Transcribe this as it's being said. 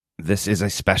This is a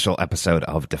special episode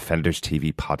of Defenders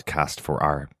TV podcast for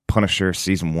our Punisher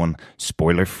Season 1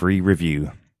 spoiler-free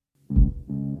review.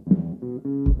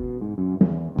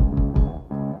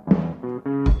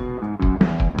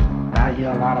 I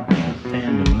hear a lot of people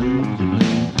saying the blues,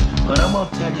 but I'm gonna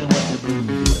tell you what the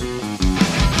blues is.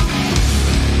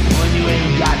 When you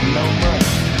ain't got no money,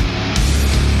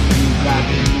 you got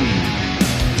the blues.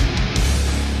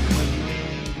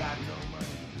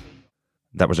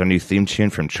 That was our new theme tune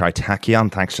from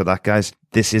Tritachyon. Thanks for that, guys.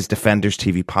 This is Defenders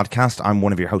TV podcast. I'm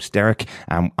one of your hosts, Derek,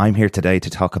 and I'm here today to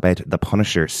talk about The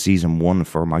Punisher Season 1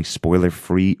 for my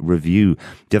spoiler-free review.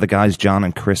 The other guys, John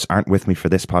and Chris, aren't with me for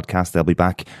this podcast. They'll be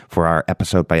back for our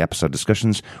episode-by-episode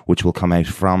discussions, which will come out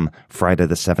from Friday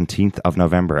the 17th of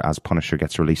November as Punisher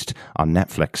gets released on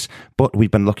Netflix. But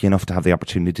we've been lucky enough to have the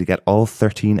opportunity to get all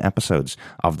 13 episodes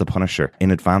of The Punisher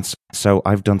in advance. So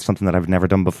I've done something that I've never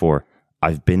done before.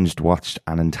 I've binged-watched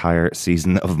an entire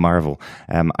season of Marvel.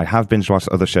 I have binged-watched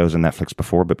other shows on Netflix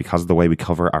before, but because of the way we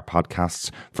cover our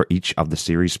podcasts for each of the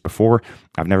series before,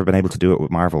 I've never been able to do it with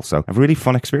Marvel. So a really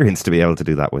fun experience to be able to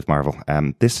do that with Marvel.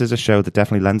 This is a show that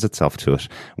definitely lends itself to it.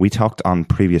 We talked on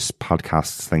previous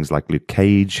podcasts, things like Luke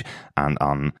Cage and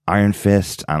on Iron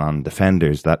Fist and on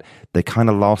Defenders, that they kind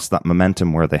of lost that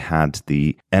momentum where they had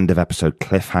the end-of-episode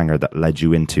cliffhanger that led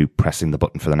you into pressing the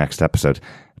button for the next episode.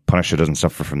 Punisher doesn't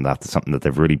suffer from that. It's something that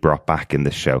they've really brought back in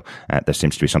this show. There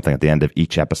seems to be something at the end of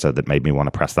each episode that made me want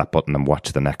to press that button and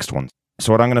watch the next one.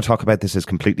 So what I'm going to talk about, this is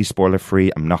completely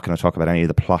spoiler-free. I'm not going to talk about any of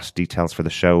the plot details for the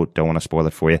show. Don't want to spoil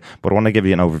it for you. But I want to give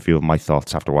you an overview of my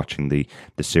thoughts after watching the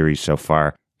series so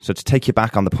far. So to take you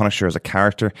back on the Punisher as a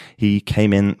character, he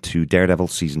came in to Daredevil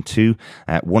Season 2.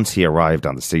 Once he arrived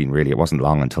on the scene, really, it wasn't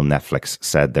long until Netflix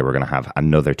said they were going to have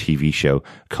another TV show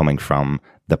coming from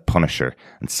the Punisher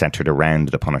and centered around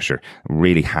the Punisher. It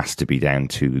really has to be down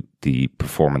to the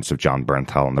performance of Jon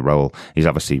Bernthal in the role. He's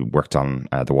obviously worked on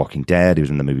The Walking Dead. He was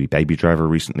in the movie Baby Driver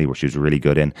recently, which he was really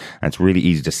good in. And it's really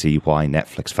easy to see why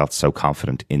Netflix felt so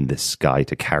confident in this guy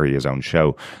to carry his own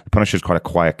show. The Punisher is quite a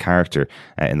quiet character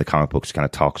in the comic books. He kind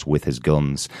of talks with his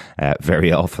guns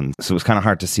very often. So it was kind of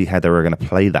hard to see how they were going to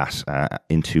play that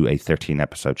into a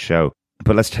 13-episode show.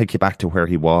 But let's take you back to where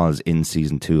he was in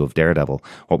Season 2 of Daredevil.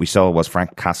 What we saw was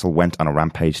Frank Castle went on a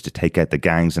rampage to take out the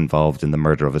gangs involved in the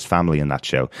murder of his family in that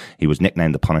show. He was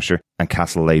nicknamed the Punisher, and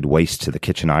Castle laid waste to the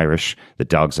Kitchen Irish, the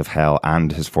Dogs of Hell,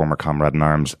 and his former comrade in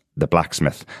arms, the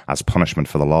Blacksmith, as punishment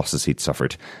for the losses he'd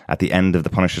suffered. At the end of the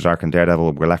Punisher's arc in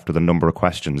Daredevil, we're left with a number of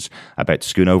questions about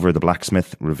Schoonover the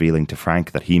Blacksmith revealing to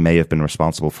Frank that he may have been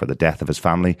responsible for the death of his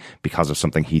family because of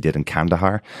something he did in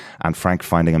Kandahar, and Frank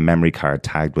finding a memory card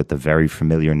tagged with the very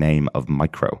familiar name of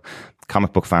Micro.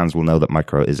 Comic book fans will know that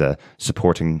Micro is a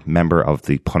supporting member of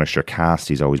the Punisher cast.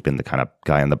 He's always been the kind of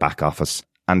guy in the back office,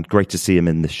 and great to see him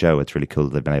in the show. It's really cool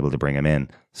that they've been able to bring him in.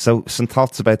 So some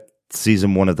thoughts about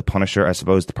Season 1 of The Punisher. I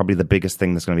suppose probably the biggest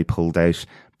thing that's going to be pulled out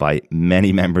by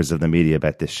many members of the media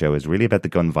about this show is really about the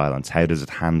gun violence. How does it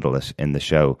handle it in the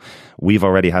show? We've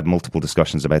already had multiple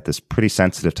discussions about this pretty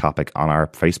sensitive topic on our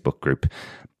Facebook group.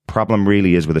 Problem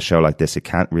really is with a show like this, it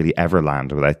can't really ever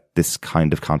land without this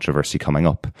kind of controversy coming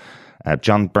up.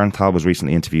 Jon Bernthal was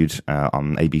recently interviewed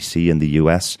on ABC in the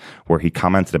US, where he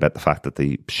commented about the fact that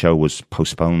the show was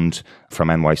postponed from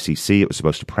NYCC. It was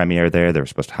supposed to premiere there. They were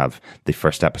supposed to have the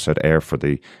first episode air for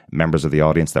the members of the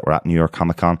audience that were at New York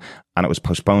Comic Con, and it was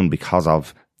postponed because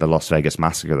of the Las Vegas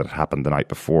massacre that happened the night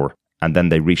before. And then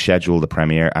they rescheduled the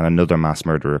premiere, and another mass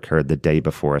murder occurred the day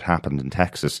before it happened in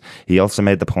Texas. He also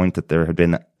made the point that there had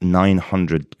been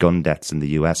 900 gun deaths in the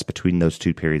US between those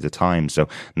two periods of time. So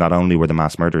not only were the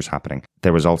mass murders happening,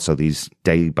 there was also these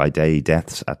day-by-day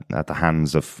deaths at the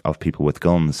hands of people with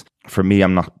guns. For me,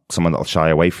 I'm not someone that'll shy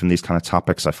away from these kind of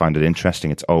topics. I find it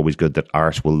interesting. It's always good that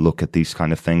art will look at these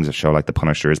kind of things. A show like The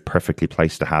Punisher is perfectly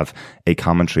placed to have a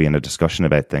commentary and a discussion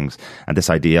about things. And this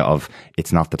idea of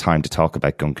it's not the time to talk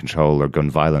about gun control or gun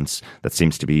violence that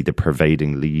seems to be the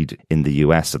pervading lead in the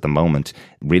US at the moment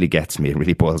really gets me. It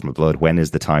really boils my blood. When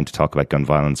is the time to talk about gun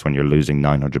violence when you're losing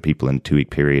 900 people in a 2-week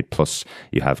period, plus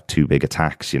you have 2 big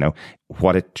attacks, you know?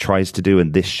 What it tries to do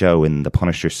in this show, in The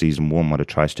Punisher Season 1, what it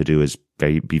tries to do is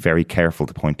be very careful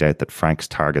to point out that Frank's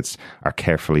targets are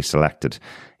carefully selected.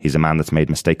 He's a man that's made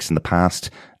mistakes in the past,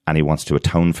 and he wants to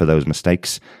atone for those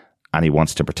mistakes, and he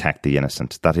wants to protect the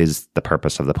innocent. That is the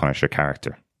purpose of the Punisher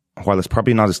character. While it's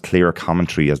probably not as clear a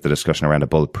commentary as the discussion around a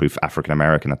bulletproof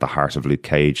African-American at the heart of Luke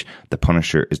Cage, the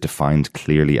Punisher is defined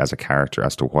clearly as a character,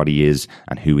 as to what he is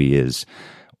and who he is.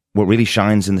 What really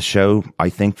shines in the show, I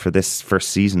think, for this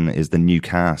first season is the new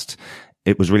cast.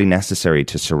 It was really necessary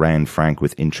to surround Frank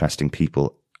with interesting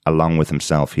people along with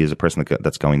himself. He is a person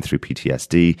that's going through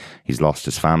PTSD. He's lost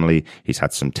his family. He's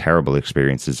had some terrible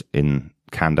experiences in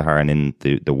Kandahar and in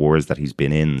the wars that he's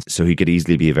been in. So he could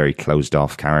easily be a very closed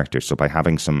off character. So by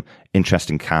having some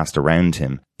interesting cast around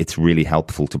him, it's really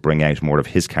helpful to bring out more of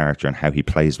his character and how he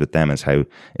plays with them is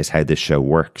how this show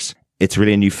works. It's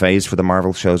really a new phase for the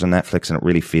Marvel shows on Netflix, and it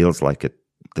really feels like it.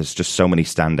 There's just so many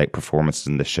standout performances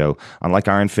in the show. Unlike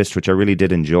Iron Fist, which I really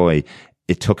did enjoy,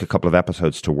 it took a couple of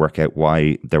episodes to work out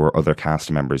why there were other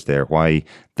cast members there, why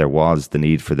there was the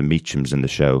need for the Meachums in the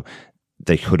show.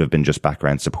 They could have been just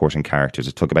background supporting characters.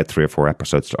 It took about 3 or 4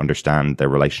 episodes to understand their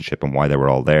relationship and why they were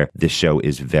all there. This show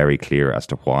is very clear as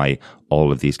to why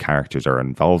all of these characters are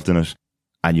involved in it.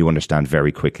 And you understand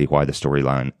very quickly why the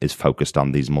storyline is focused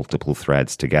on these multiple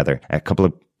threads together. A couple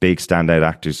of big standout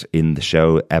actors in the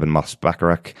show, Ebon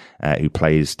Moss-Bachrach, who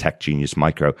plays tech genius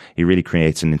Micro. He really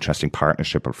creates an interesting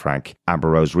partnership with Frank. Amber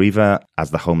Rose Riva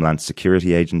as the Homeland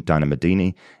Security agent, Dinah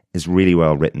Medini, is really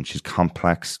well written. She's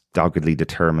complex, doggedly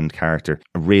determined character.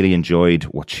 I really enjoyed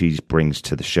what she brings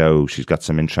to the show. She's got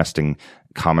some interesting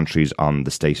commentaries on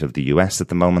the state of the US at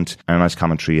the moment, and a nice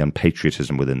commentary on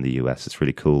patriotism within the US. It's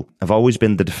really cool. I've always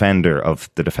been the defender of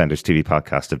the Defenders TV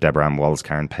podcast of Deborah Ann Wallace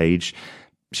Karen Page.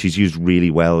 She's used really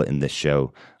well in this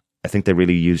show. I think they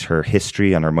really use her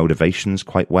history and her motivations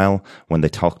quite well when they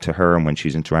talk to her and when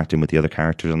she's interacting with the other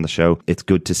characters on the show. It's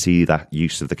good to see that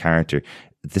use of the character.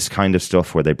 This kind of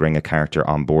stuff where they bring a character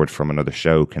on board from another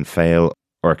show can fail,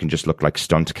 or it can just look like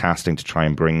stunt casting to try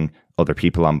and bring other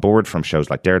people on board from shows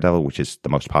like Daredevil, which is the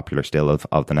most popular still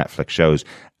of the Netflix shows.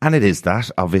 And it is that,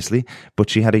 obviously. But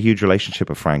she had a huge relationship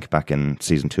with Frank back in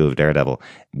season 2 of Daredevil.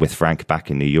 With Frank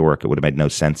back in New York, it would have made no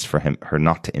sense for her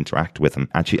not to interact with him.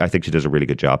 And I think she does a really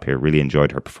good job here. Really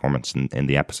enjoyed her performance in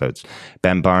the episodes.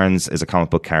 Ben Barnes is a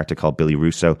comic book character called Billy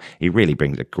Russo. He really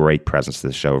brings a great presence to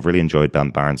the show. I've really enjoyed Ben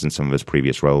Barnes in some of his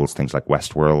previous roles, things like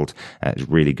Westworld. Is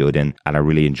really good in. And I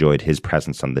really enjoyed his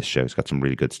presence on this show. He's got some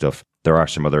really good stuff. There are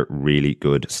some other really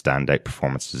good standout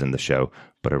performances in the show,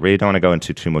 but I really don't want to go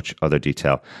into too much other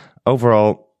detail.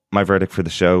 Overall, my verdict for the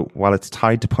show, while it's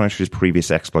tied to Punisher's previous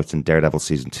exploits in Daredevil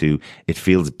Season 2, it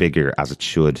feels bigger as it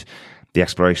should. The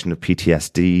exploration of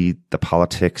PTSD, the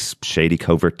politics, shady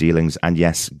covert dealings, and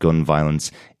yes, gun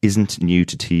violence isn't new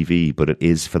to TV, but it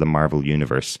is for the Marvel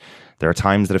Universe. There are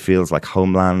times that it feels like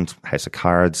Homeland, House of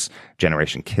Cards,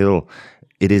 Generation Kill.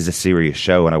 It is a serious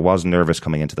show, and I was nervous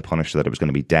coming into The Punisher that it was going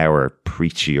to be dour,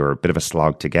 preachy, or a bit of a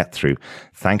slog to get through.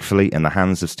 Thankfully, in the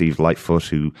hands of Steve Lightfoot,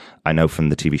 who I know from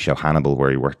the TV show Hannibal,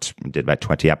 where he did about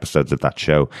 20 episodes of that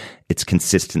show, it's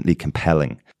consistently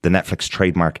compelling. The Netflix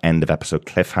trademark end of episode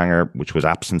cliffhanger, which was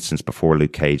absent since before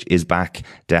Luke Cage, is back,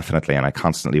 definitely, and I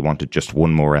constantly wanted just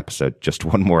one more episode,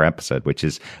 which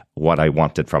is what I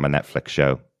wanted from a Netflix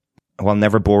show. While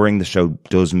never boring, the show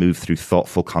does move through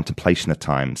thoughtful contemplation at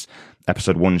times.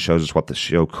 Episode 1 shows us what the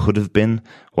show could have been,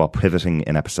 while pivoting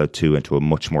in episode 2 into a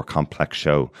much more complex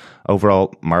show.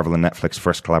 Overall, Marvel and Netflix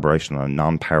first collaboration on a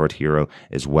non-powered hero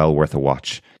is well worth a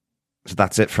watch. So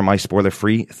that's it for my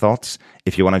spoiler-free thoughts.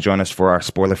 If you want to join us for our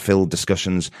spoiler-filled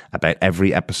discussions about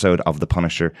every episode of The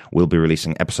Punisher, we'll be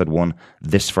releasing episode 1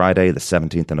 this Friday, the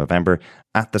 17th of November,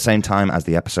 at the same time as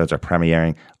the episodes are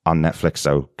premiering on Netflix.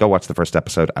 So go watch the first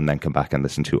episode and then come back and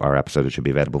listen to our episode. It should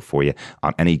be available for you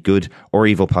on any good or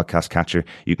evil podcast catcher.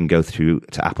 You can go through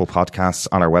to Apple Podcasts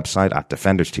on our website at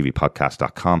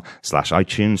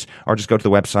defenderstvpodcast.com/iTunes, or just go to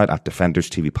the website at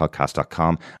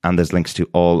defenderstvpodcast.com, and there's links to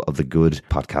all of the good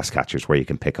podcast catchers where you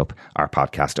can pick up our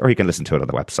podcast, or you can listen to it on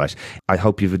the website. I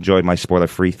hope you've enjoyed my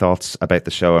spoiler-free thoughts about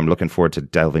the show. I'm looking forward to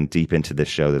delving deep into this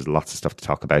show. There's lots of stuff to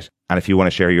talk about. And if you want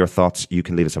to share your thoughts, you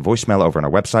can leave us a voicemail over on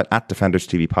our website at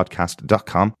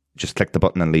defenderstvpodcast.com. Just click the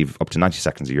button and leave up to 90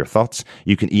 seconds of your thoughts.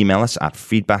 You can email us at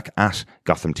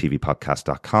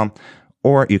feedback@gothamtvpodcast.com,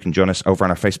 or you can join us over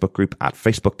on our Facebook group at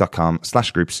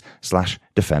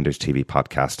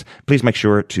facebook.com/groups/DefendersTVPodcast. Please make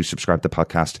sure to subscribe to the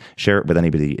podcast, share it with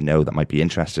anybody you know that might be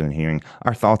interested in hearing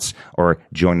our thoughts or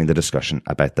joining the discussion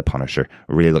about The Punisher.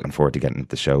 We're really looking forward to getting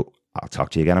into the show. I'll talk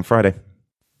to you again on Friday.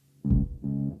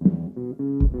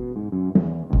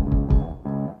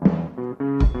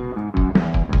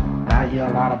 I hear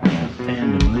a lot of people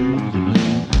saying the blues,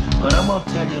 but I'm gonna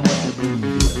tell you what the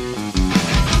blues is.